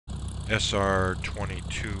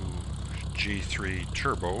SR22G3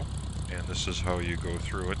 Turbo, and this is how you go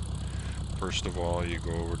through it. First of all, you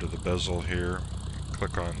go over to the bezel here,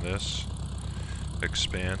 click on this,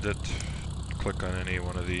 expand it, click on any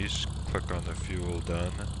one of these, click on the fuel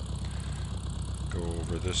done, go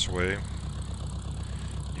over this way.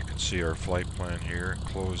 You can see our flight plan here.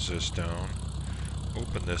 Close this down,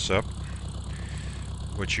 open this up.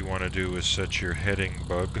 What you want to do is set your heading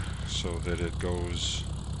bug so that it goes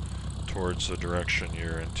towards the direction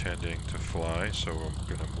you're intending to fly. So I'm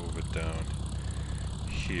going to move it down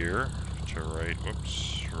here to right,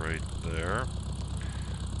 whoops, right there.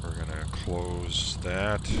 We're going to close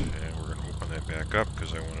that and we're going to open that back up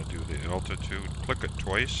because I want to do the altitude. Click it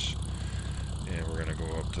twice and we're going to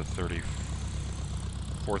go up to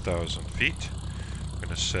 34,000 feet. I'm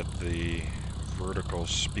going to set the vertical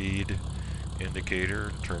speed indicator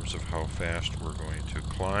in terms of how fast we're going to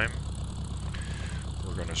climb.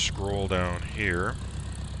 We're going to scroll down here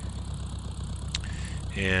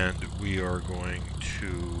and we are going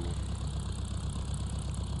to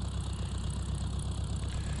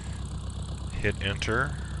hit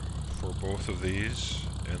enter for both of these,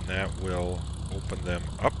 and that will open them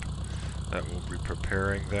up. That will be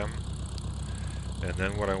preparing them. And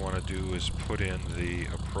then what I want to do is put in the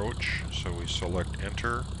approach. So we select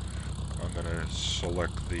enter. I'm going to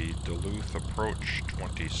select the Duluth approach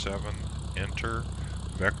 27, enter,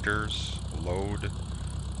 vectors, load,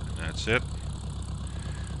 and that's it.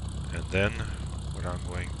 And then what I'm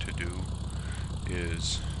going to do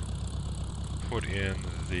is put in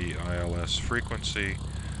the ILS frequency,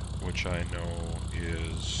 which I know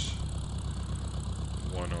is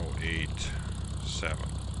 1087.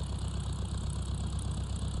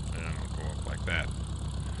 And I'll go up like that.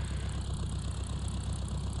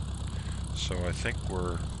 So I think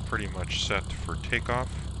we're pretty much set for takeoff.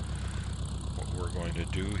 What we're going to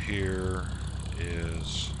do here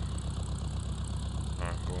is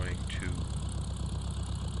I'm going to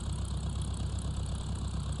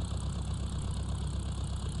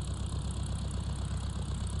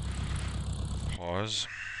pause.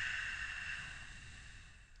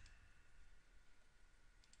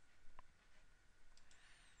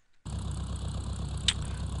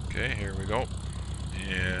 Okay, here we go.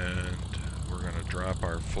 And we're going to drop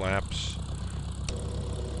our flaps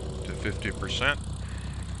to 50%.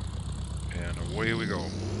 And away we go.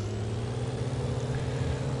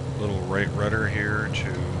 Little right rudder here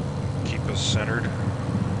to keep us centered.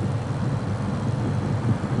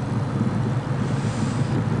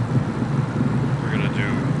 We're going to do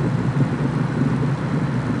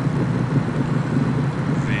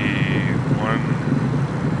the one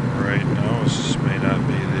right now. This may not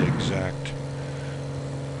be the exact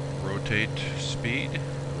rotate speed.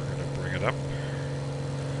 We're going to bring it up.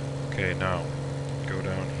 Okay, now go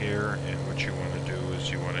down here, and what you want to do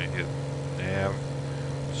is you want to hit nav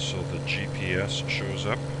so the GPS shows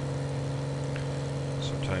up.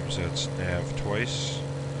 Sometimes that's nav twice,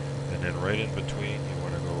 and then right in between you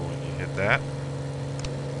want to go and you hit that.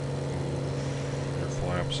 Move your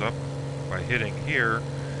flaps up. By hitting here,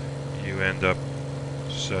 you end up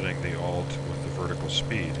setting the alt with the vertical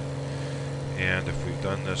speed. And if we've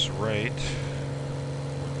done this right,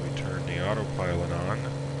 when we turn the autopilot on,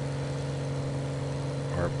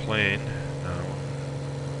 our plane now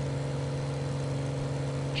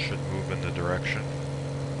should move in the direction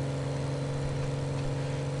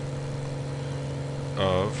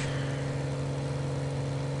of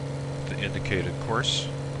the indicated course,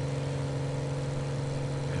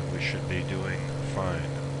 and we should be doing fine.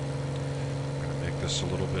 I'm going to make this a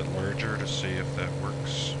little bit larger to see if that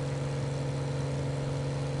works.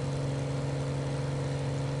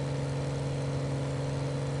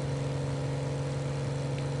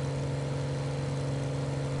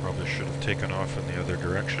 Probably should have taken off in the other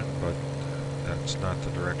direction, but that's not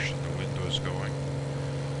the direction the wind was going.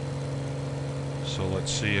 So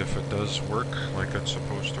let's see if it does work like it's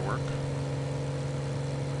supposed to work.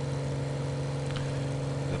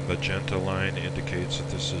 The magenta line indicates that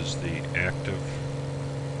this is the active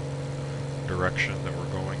direction that we're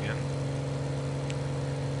going in.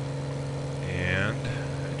 And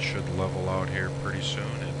it should level out here pretty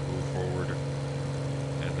soon and move forward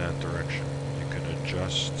in that direction. You can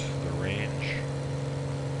adjust the range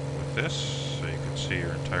with this so you can see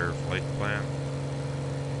your entire flight plan.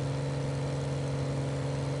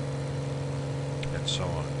 And so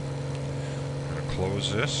on. I'm going to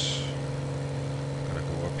close this. I'm going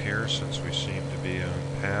to go up here since we seem to be on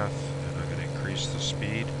path, and I'm going to increase the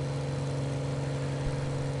speed.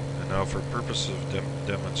 And now for purpose of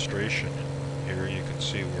demonstration, here you can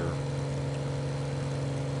see we're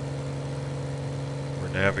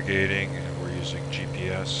we're navigating and we're using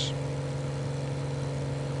GPS.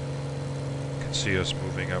 You can see us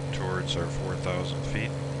moving up towards our 4,000 feet.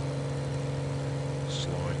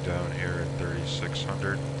 Slowing down here at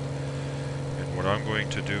 3,600. And what I'm going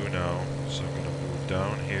to do now is I'm going to move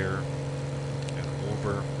down here and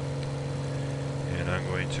over, and I'm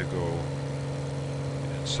going to go,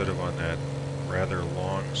 instead of on that rather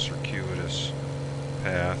long circuitous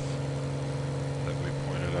path that we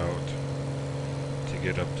pointed out to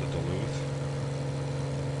get up to Duluth,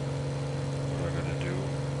 what I'm going to do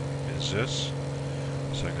is this.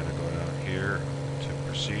 So I'm going to go down here to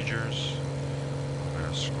procedures. I'm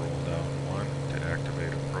going to scroll down one to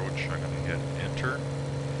activate approach. I'm going to hit enter.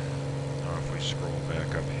 Now if we scroll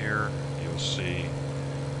back up here, you'll see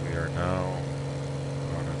we are now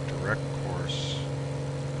on a direct course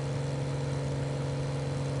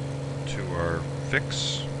to our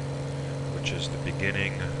fix, which is the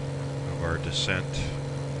beginning of our descent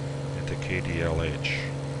into KDLH.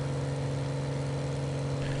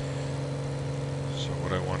 So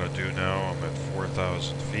what I want to do now, I'm at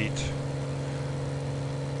 4,000 feet.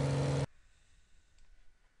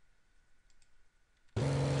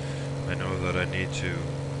 I know that I need to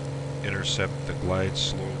intercept the glide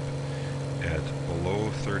slope at below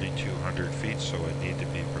 3,200 feet, so I need to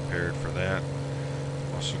be prepared for that.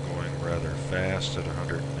 I'm also going rather fast at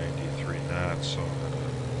 193 knots, so I'm going to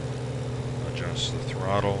adjust the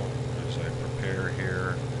throttle as I prepare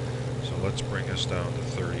here. So let's bring us down to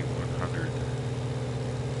 3,100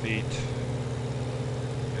 feet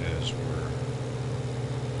as we're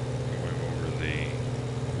going over the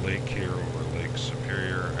lake here, over Lake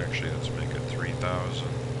Superior. Actually, let's make it 3,000.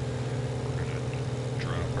 We're going to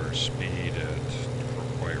drop our speed at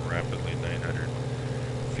quite rapidly, 900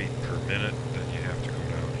 feet per minute. Then you have to go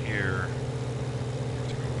down here. You have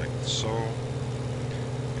to go like so.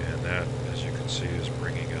 And that, as you can see, is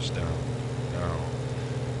bringing us down. Now,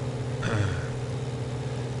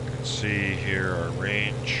 you can see here our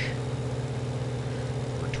range.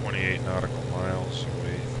 We're 28 nautical miles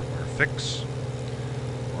away from our fix.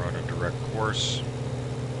 We're on a direct course.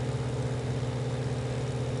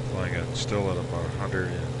 Flying it still at about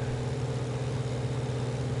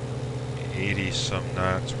 180 some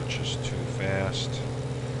knots, which is too fast.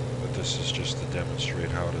 But this is just to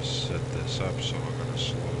demonstrate how to set this up, so I'm going to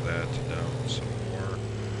slow that down some more.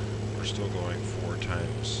 We're still going 4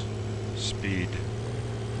 times speed,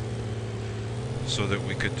 so that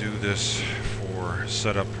we could do this for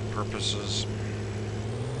setup purposes.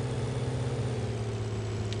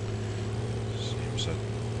 Seems that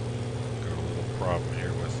we've got a little problem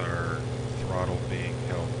here with our throttle being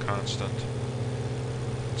held constant.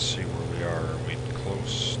 Let's see where we are. Are we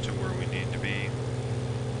close to where we need to be?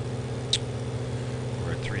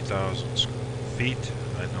 We're at 3,000 feet.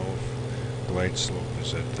 I know Glideslope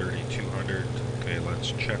is at 3,200. Okay,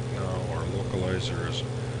 let's check now. Our localizer is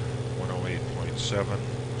 108.7.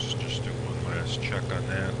 Let's just do one last check on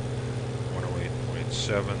that.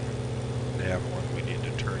 108.7. Nav 1, we need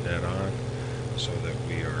to turn that on so that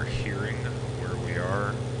we are hearing where we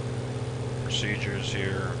are. Procedures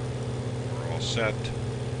here. We're all set.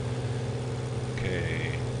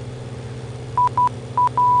 Okay.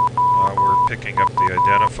 Now we're picking up the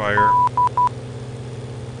identifier.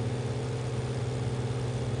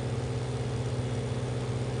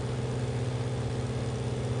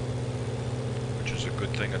 Which is a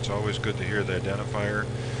good thing. It's always good to hear the identifier.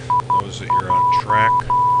 Knows that you're on track.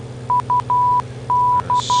 I'm going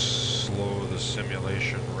to slow the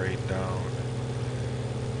simulation rate down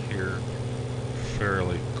here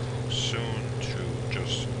fairly soon to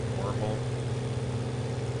just normal.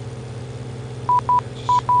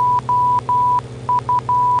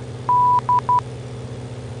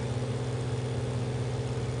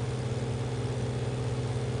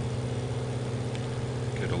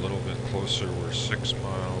 Get a little bit closer. We're 6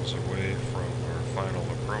 miles away from our final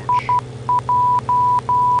approach.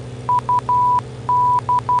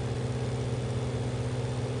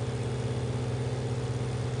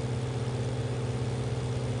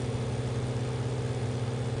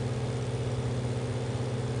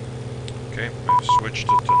 Okay, we've switched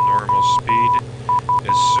it to normal speed.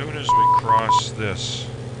 As soon as we cross this,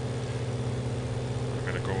 I'm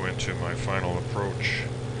going to go into my final approach,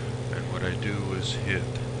 and what I do is hit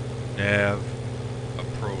nav,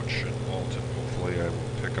 approach, and alt, and hopefully I will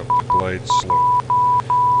pick up the glide slope.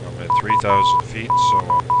 I'm at 3,000 feet, so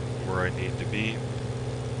I'm where I need to be.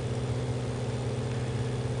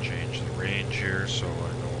 Change the range here so I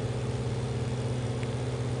know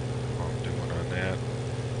how I'm doing on that.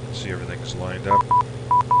 See, everything's lined up.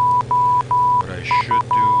 What I should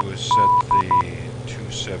do is set the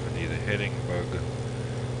 270, the heading bug,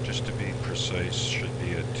 just to be precise, should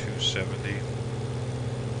be at 270,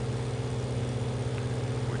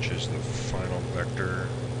 which is the final vector.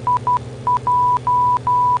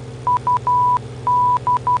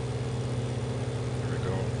 There we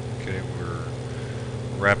go. Okay, we're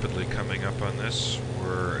rapidly coming up on this.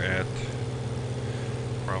 We're at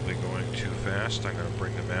probably going too fast. I'm going to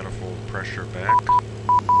bring the manifold pressure back.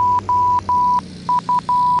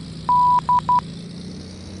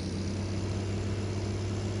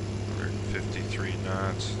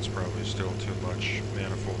 Knots. It's probably still too much.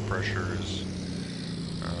 Manifold pressure is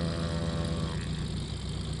 8.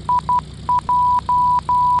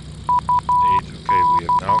 Okay, we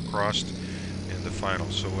have now crossed in the final.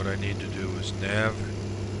 So what I need to do is nav,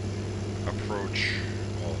 approach,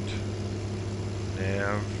 alt.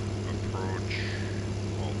 Nav, approach,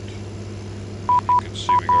 alt. And you can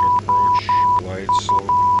see we got approach, glide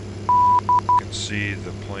slope. You can see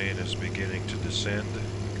the plane is beginning to descend.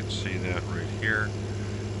 See that right here.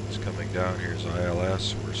 It's coming down. Here's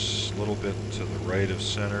ILS. We're a little bit to the right of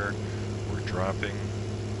center. We're dropping.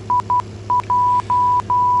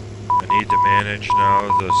 I need to manage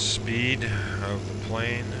now the speed of the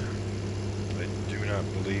plane. I do not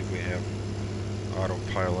believe we have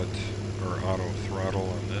autopilot or auto throttle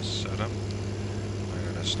on this setup. I'm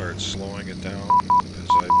going to start slowing it down because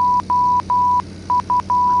I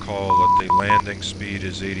recall that the landing speed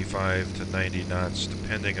is 85 to 90 knots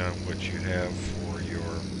depending on what you have for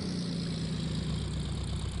your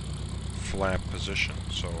flap position.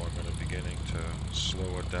 So I'm going to beginning to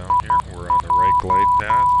slow it down here. We're on the right glide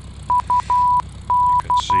path. You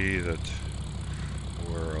can see that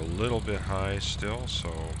we're a little bit high still, so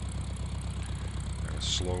I'm going to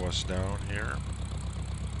slow us down here.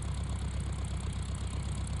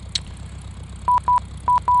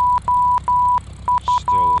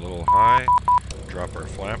 Still a little high. Drop our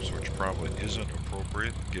flaps, which probably isn't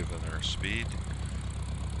appropriate given our speed.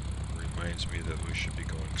 Reminds me that we should be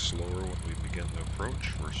going slower when we begin the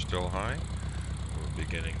approach. We're still high. We're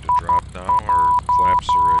beginning to drop now. Our flaps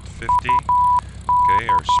are at 50. Okay,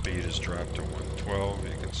 our speed has dropped to 112.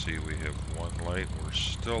 You can see we have one light. We're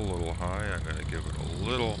still a little high. I'm going to give it a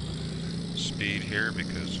little speed here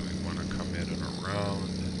because we want to come in and around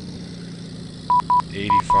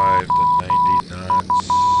 85 to 90 knots,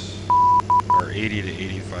 or 80 to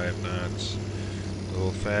 85 knots. A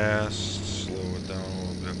little fast, slow it down a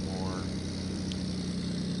little bit more.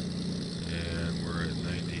 And we're at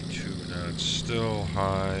 92 knots, still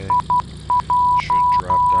high. Should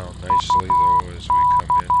drop down nicely though as we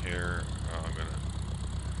come in here. I'm going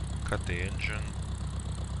to cut the engine.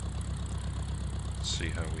 Let's see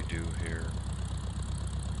how we do here.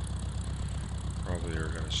 Probably are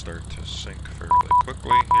going to start to sink fairly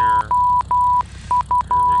quickly here.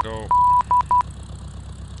 Here we go.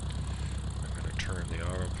 I'm going to turn the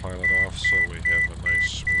autopilot off so we have a nice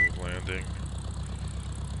smooth landing.